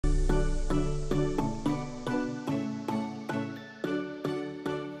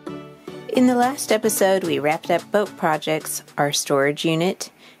In the last episode, we wrapped up boat projects, our storage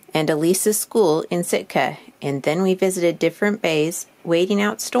unit, and Alise's school in Sitka, and then we visited different bays, waiting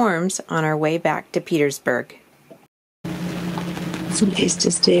out storms on our way back to Petersburg. It's nice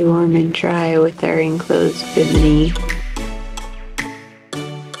to stay warm and dry with our enclosed bimini.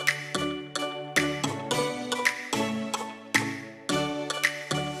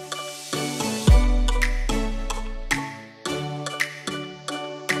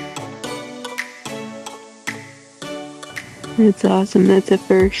 That's awesome. That's a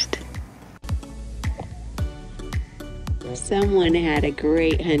first. Someone had a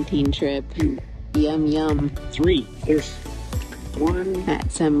great hunting trip. Yum, yum. 3. There's 1.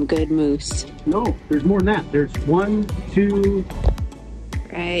 That's some good moose. No, there's more than that. There's 1, 2.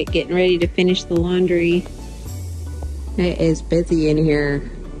 Right, getting ready to finish the laundry. It is busy in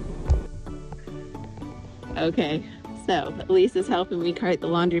here. Okay, so Alise is helping me cart the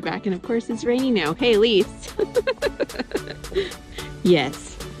laundry back, and of course it's raining now. Hey, Alise.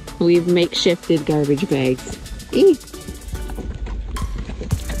 Yes, we've makeshifted garbage bags. Eek.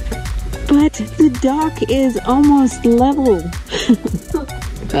 But the dock is almost level.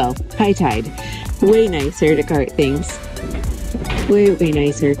 Well, high tide. Way nicer to cart things. Way, way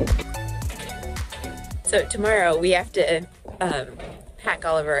nicer. So tomorrow we have to pack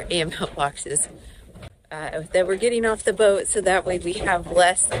all of our AML boxes that we're getting off the boat, so that way we have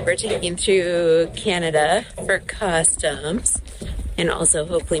less that we're taking through Canada for customs, and also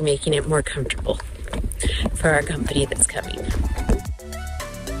hopefully making it more comfortable for our company that's coming.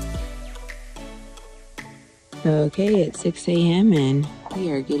 Okay, it's 6 a.m. and we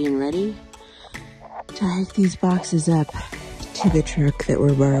are getting ready to hike these boxes up to the truck that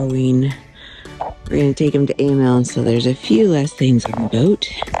we're borrowing. We're going to take them to AML, so there's a few less things on the boat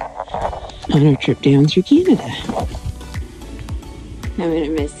on our trip down through Canada. I'm going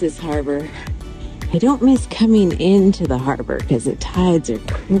to miss this harbor. I don't miss coming into the harbor because the tides are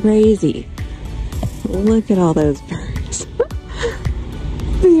crazy. Look at all those birds.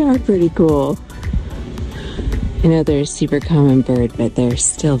 They are pretty cool. I know they're a super common bird, but they're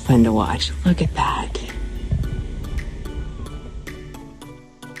still fun to watch. Look at that.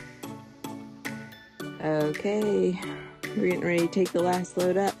 Okay, we're getting ready to take the last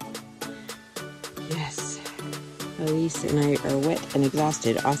load up. Yes, Alise and I are wet and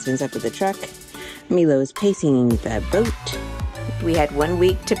exhausted. Austin's up at the truck. Milo's pacing the boat. We had 1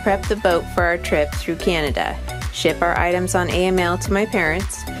 week to prep the boat for our trip through Canada, ship our items on AML to my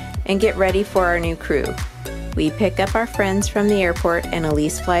parents, and get ready for our new crew. We pick up our friends from the airport and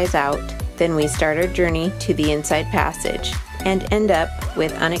Alise flies out. Then we start our journey to the Inside Passage and end up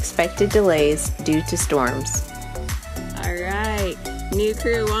with unexpected delays due to storms. All right, new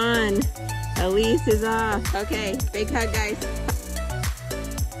crew on. Alise is off. Okay, big hug, guys.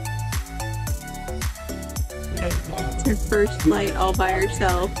 It's her first flight all by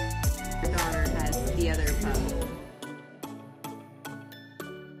herself. Her daughter has the other pup.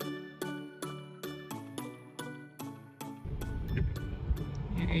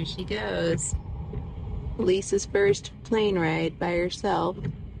 There she goes. Lisa's first plane ride by herself.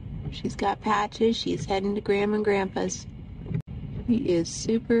 She's got patches. She's heading to Grandma and Grandpa's. She is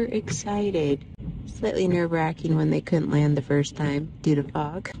super excited. Slightly nerve-wracking when they couldn't land the first time due to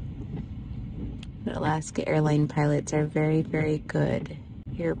fog. But Alaska airline pilots are very, very good.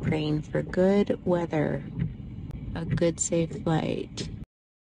 You're praying for good weather. A good, safe flight.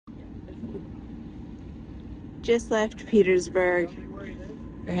 Just left Petersburg.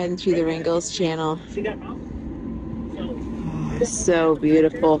 We're heading through the Wrangles Channel. So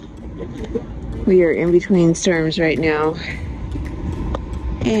beautiful. We are in between storms right now.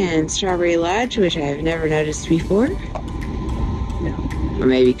 And Strawberry Lodge, which I have never noticed before. Or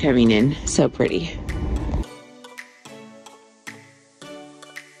maybe coming in. So pretty.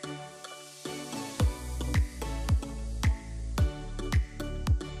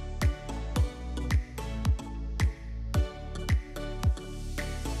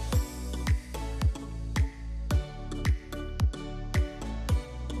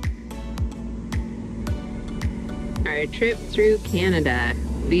 Our trip through Canada.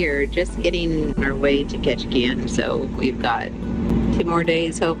 We are just getting our way to Ketchikan, so we've got 2 more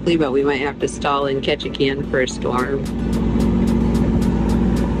days hopefully, but we might have to stall in Ketchikan for a storm.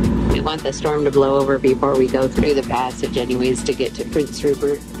 We want the storm to blow over before we go through the passage anyways to get to Prince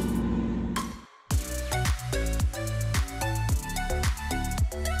Rupert.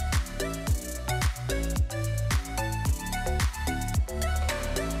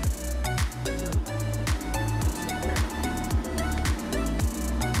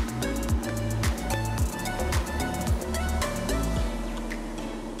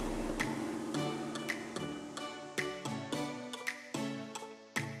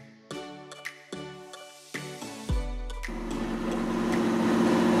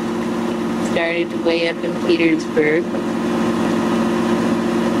 started way up in Petersburg.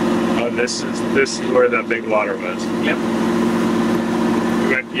 Oh, this is where that big water was. Yep. We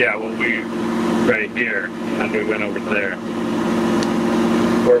went, yeah, well, we right here, and we went over there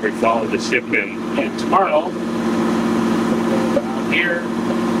where we followed the ship in. And tomorrow, here,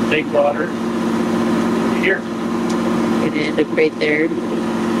 big water, here. It ended up right there.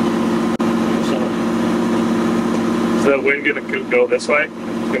 So the wind gonna go this way?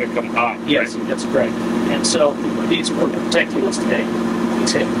 It's gonna come hot. Yes, right? that's correct. And so these were protecting us today.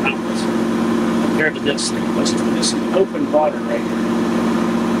 These heavy mountains. Compared to this open water right here.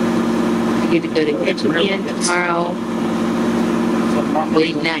 We get to go to Ketchikan tomorrow,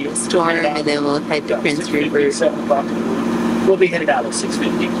 waiting out the storm, and then we'll head to Prince River. 7 o'clock in the morning. We'll be headed out at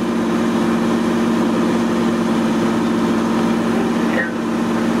 6:50. Here,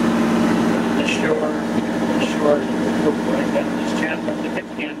 the shore, right down this channel, the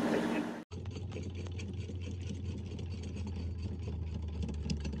Ketchikan.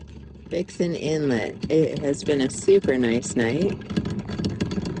 Vixen Inlet. It has been a super nice night.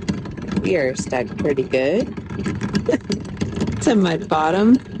 We are stuck pretty good. It's a mud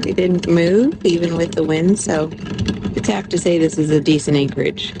bottom. They didn't move even with the wind, so it's have to say this is a decent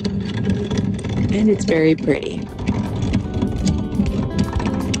anchorage. And it's very pretty.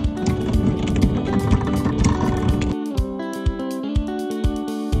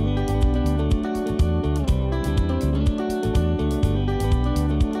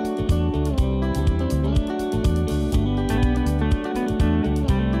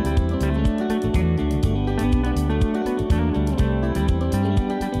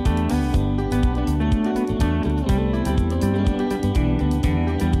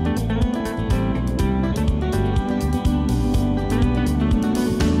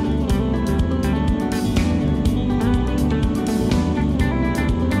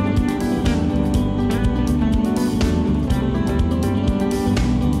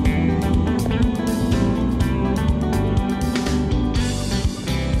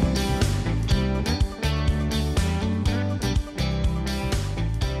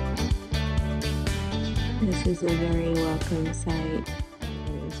 This is a very welcome sight.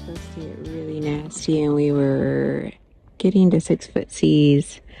 It was supposed to get really nasty, and we were getting to 6-foot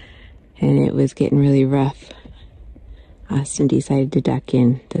seas, and it was getting really rough. Austin decided to duck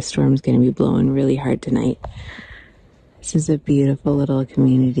in. The storm's going to be blowing really hard tonight. This is a beautiful little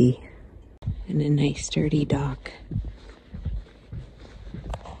community and a nice sturdy dock.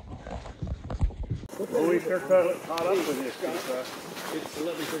 Well, we sure caught up with this. It's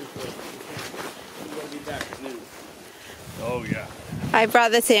 11:34. I'm going to be back at noon. Oh, yeah. I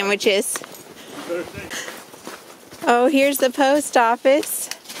brought the sandwiches. Oh, here's the post office.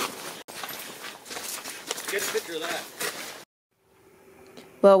 Get a picture of that.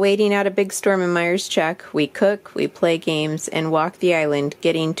 While waiting out a big storm in Meyers Chuck, we cook, we play games, and walk the island,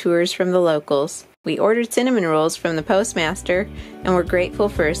 getting tours from the locals. We ordered cinnamon rolls from the postmaster, and we're grateful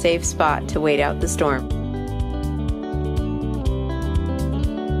for a safe spot to wait out the storm.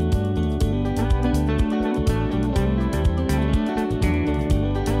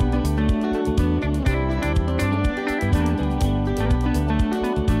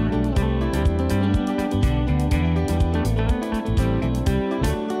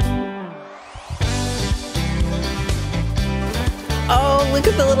 Oh, look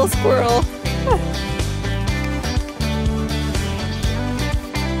at the little squirrel.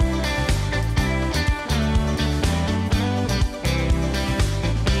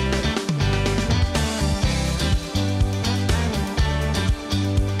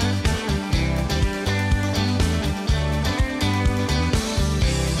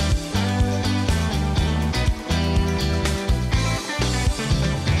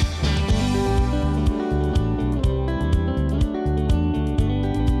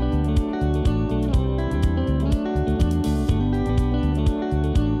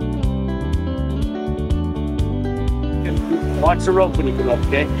 Watch the rope when you come up,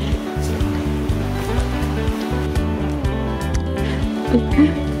 okay?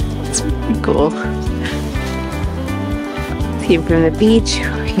 It's pretty cool. Came from the beach.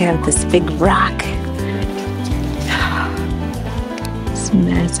 We have this big rock. This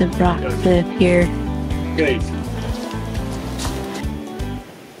massive rock cliff here. Okay.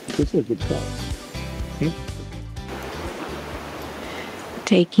 This is a good shot.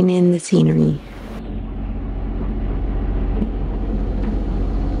 Taking in the scenery.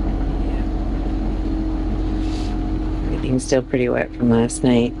 Everything's still pretty wet from last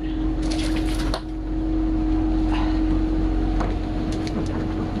night.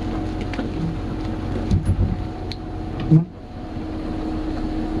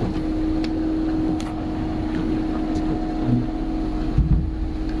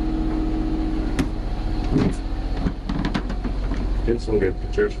 get some good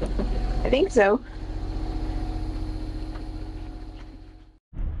pictures. I think so.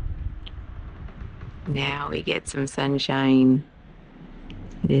 Now we get some sunshine.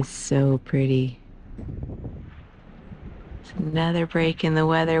 It is so pretty. It's another break in the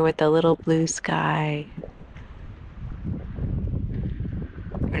weather with a little blue sky.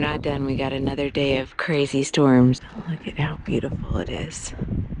 We're not done. We got another day of crazy storms. Look at how beautiful it is.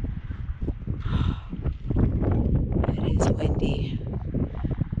 It is windy.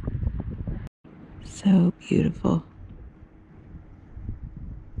 So beautiful.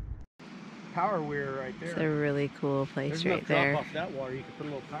 Power weir right there. It's a really cool place. There's right no there. drop off that water. You can put a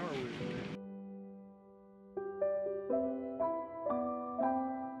little power weir in there.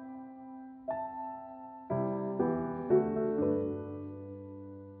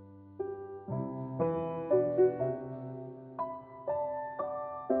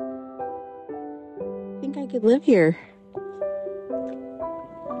 I think I could live here.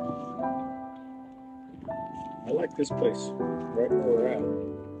 I like this place, right where we're at.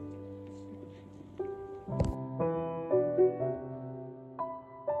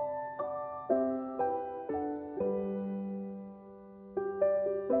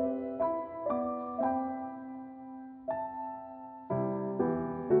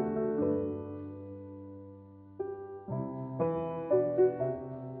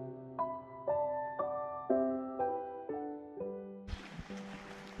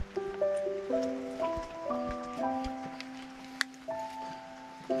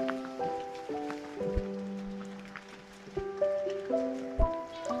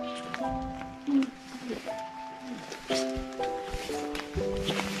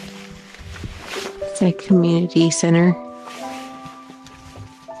 It's a community center.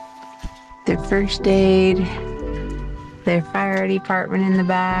 Their first aid, their fire department in the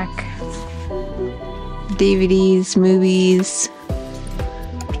back, DVDs, movies,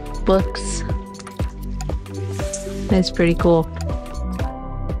 books. That's pretty cool.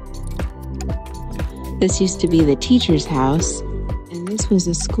 This used to be the teacher's house, and this was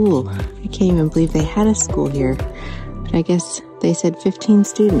a school. I can't even believe they had a school here. But I guess they said 15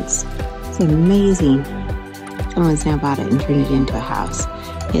 students. It's amazing. Someone's now bought it and turned it into a house.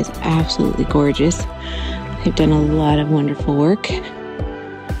 It's absolutely gorgeous. They've done a lot of wonderful work.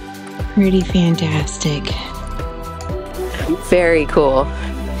 Pretty fantastic. Very cool.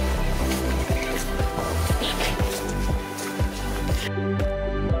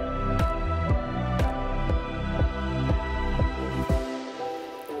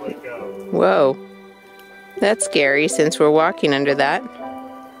 Whoa. That's scary since we're walking under that.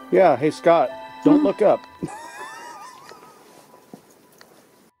 Yeah, hey Scott, don't look up.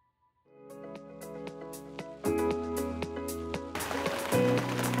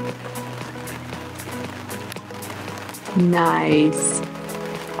 Nice.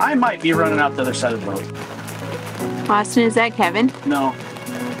 I might be running out the other side of the boat. Austin, is that Kevin? No.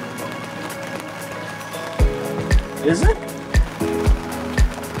 Is it?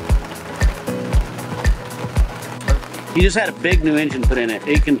 He just had a big new engine put in it.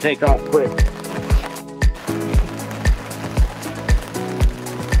 It can take off quick.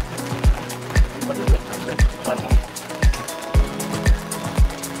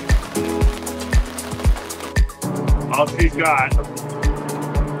 All she's got.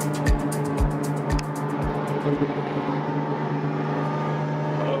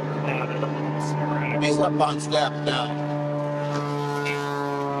 He's up on step now.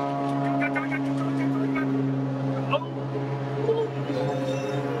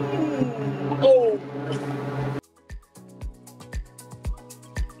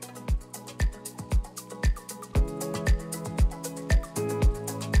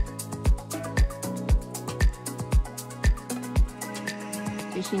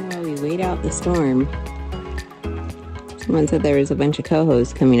 Fishing while we wait out the storm. Someone said there was a bunch of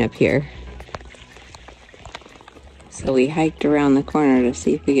cohos coming up here. So we hiked around the corner to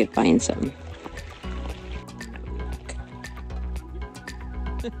see if we could find some.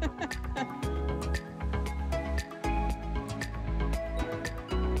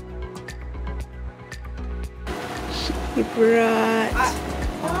 She brought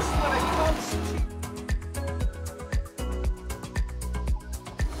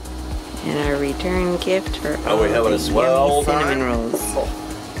and our return gift for Are we having a swell yummy cinnamon time? rolls.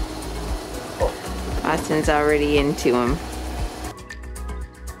 Austin's already into them.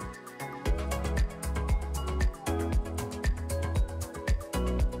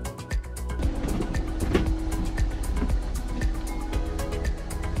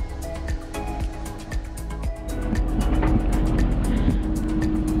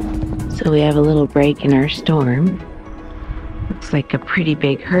 So we have a little break in our storm. Looks like a pretty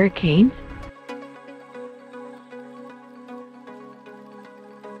big hurricane.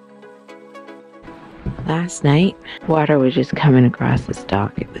 Last night, water was just coming across this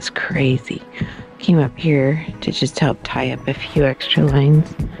dock. It was crazy. Came up here to just help tie up a few extra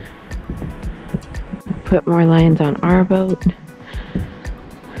lines. Put more lines on our boat.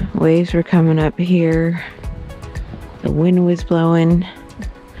 Waves were coming up here. The wind was blowing.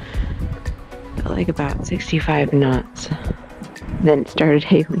 Felt like about 65 knots. Then it started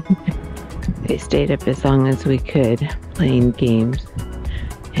hailing. We stayed up as long as we could, playing games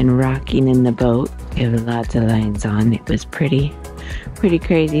and rocking in the boat. It was lots of lines on. It was pretty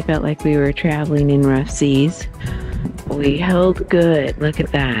crazy. Felt like we were traveling in rough seas. We held good. Look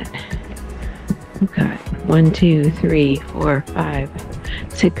at that. We've got 1, 2, 3, 4, 5,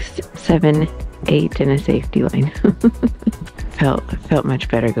 6, 7, 8, and a safety line. Felt much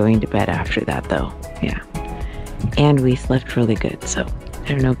better going to bed after that, though. Yeah. And we slept really good. So I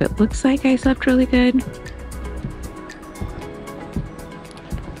don't know if it looks like I slept really good,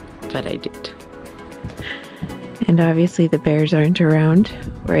 but I did. And obviously the bears aren't around,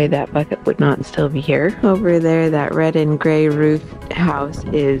 or that bucket would not still be here. Over there, that red and gray roof house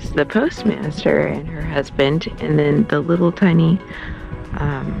is the postmaster and her husband, and then the little tiny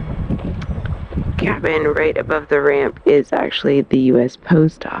cabin right above the ramp is actually the U.S.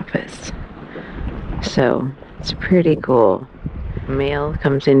 Post Office. So it's pretty cool. Mail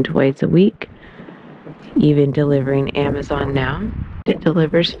comes in twice a week, even delivering Amazon now. It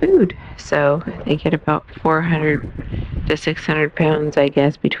delivers food, so they get about 400 to 600 pounds, I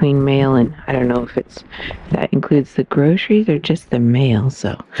guess, between mail and I don't know if that includes the groceries or just the mail.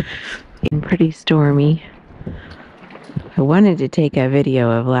 So it's pretty stormy. I wanted to take a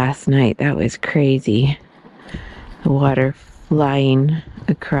video of last night. That was crazy. The water flying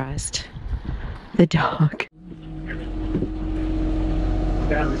across the dock.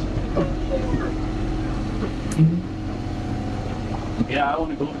 Yeah, I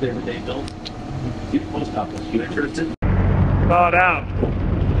want to go over there today, Bill. See the post office. You interested? Thawed out.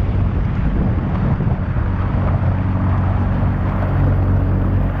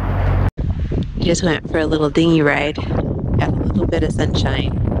 Just went for a little dinghy ride. Got a little bit of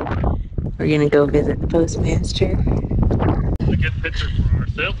sunshine. We're gonna go visit the postmaster. We get pictures for our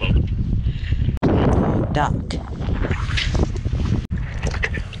sailboat. Dock.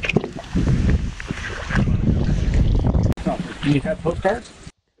 Do you have postcards?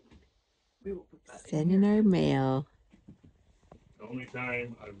 Sending our mail. The only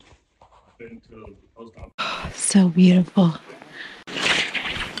time I've been to the post office. So beautiful.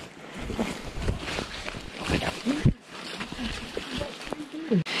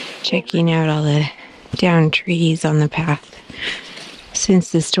 Checking out all the down trees on the path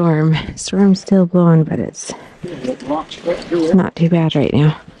since the storm. Storm's still blowing, but it's not too bad right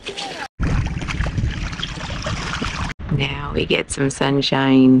now. Now we get some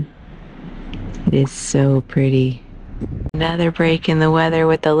sunshine. It is so pretty. Another break in the weather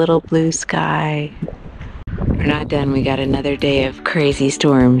with a little blue sky. We're not done. We got another day of crazy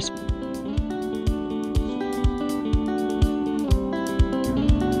storms.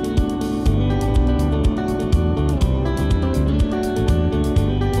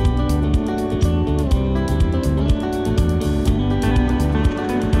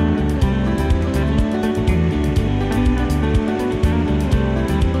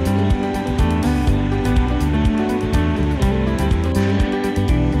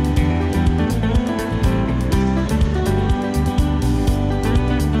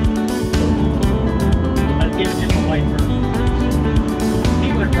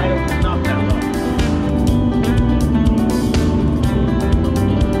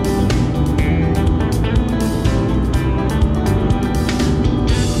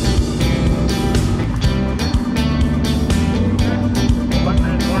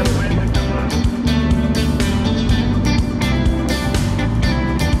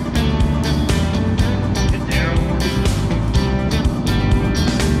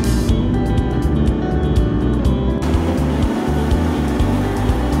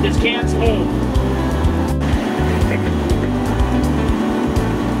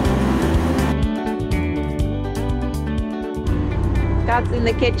 Scott's in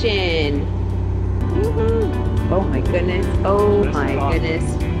the kitchen. Woohoo. Oh my goodness. Oh my goodness.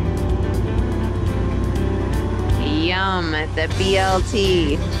 Yum at the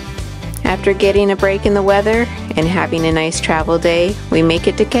BLT. After getting a break in the weather and having a nice travel day, we make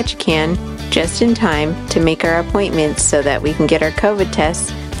it to Ketchikan just in time to make our appointments so that we can get our COVID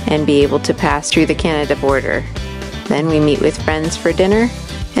tests and be able to pass through the Canada border. Then we meet with friends for dinner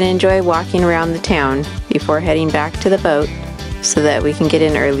and enjoy walking around the town before heading back to the boat so that we can get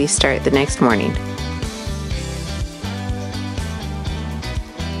an early start the next morning.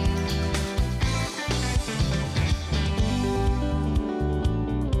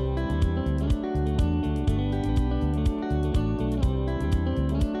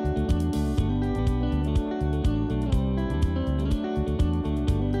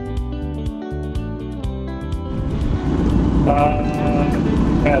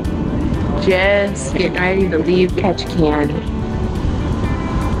 Just getting ready to leave Ketchikan.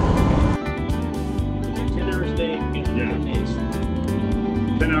 10-hour day. Yeah.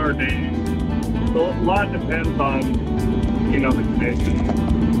 10-hour days. So a lot depends on, you know, the conditions.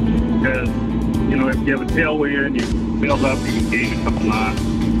 Because, you know, if you have a tailwind, you build up, you can gain a couple knots.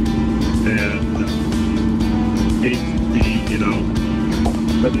 And you know,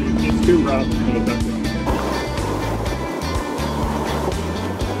 but it's too rough, it goes up.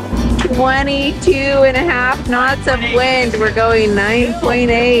 22.5 knots of wind. We're going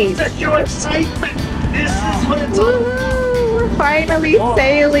 9.8. That's your excitement. This is what it's all Woohoo! We're finally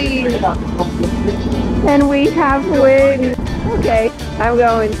sailing. And we have wind. Okay, I'm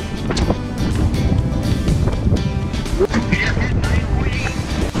going.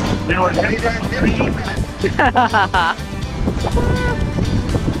 Now it's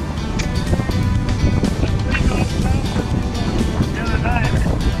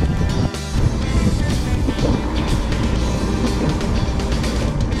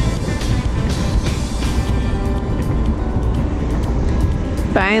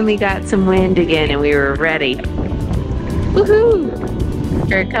Finally got some wind again and we were ready. Woohoo!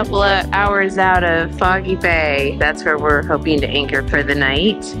 We're a couple of hours out of Foggy Bay. That's where we're hoping to anchor for the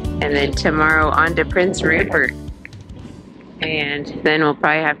night. And then tomorrow on to Prince Rupert. And then we'll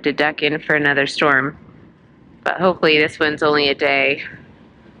probably have to duck in for another storm. But hopefully this one's only a day.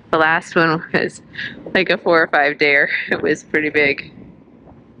 The last one was like a 4 or 5 dayer. It was pretty big.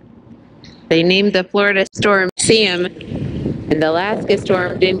 They named the Florida storm Sam. And the Alaska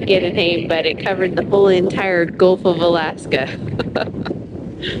storm didn't get a name, but it covered the whole entire Gulf of Alaska.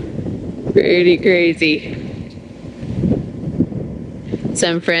 Pretty crazy.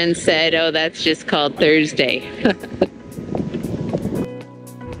 Some friends said, oh, that's just called Thursday.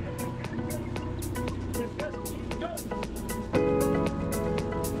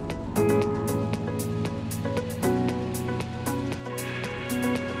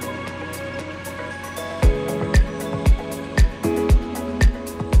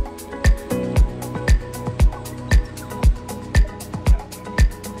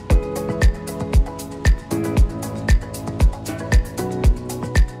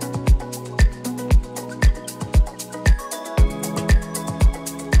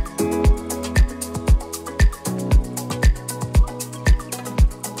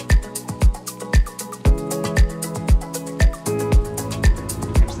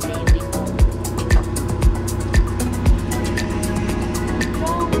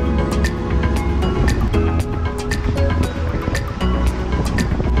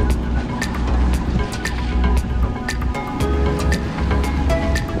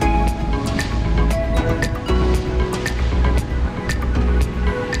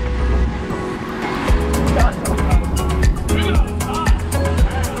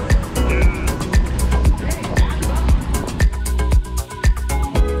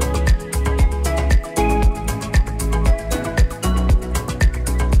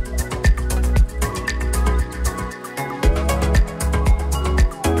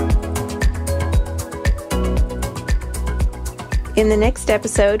 In the next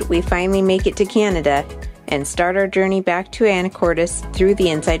episode, we finally make it to Canada and start our journey back to Anacortes through the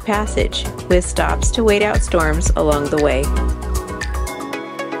Inside Passage, with stops to wait out storms along the way.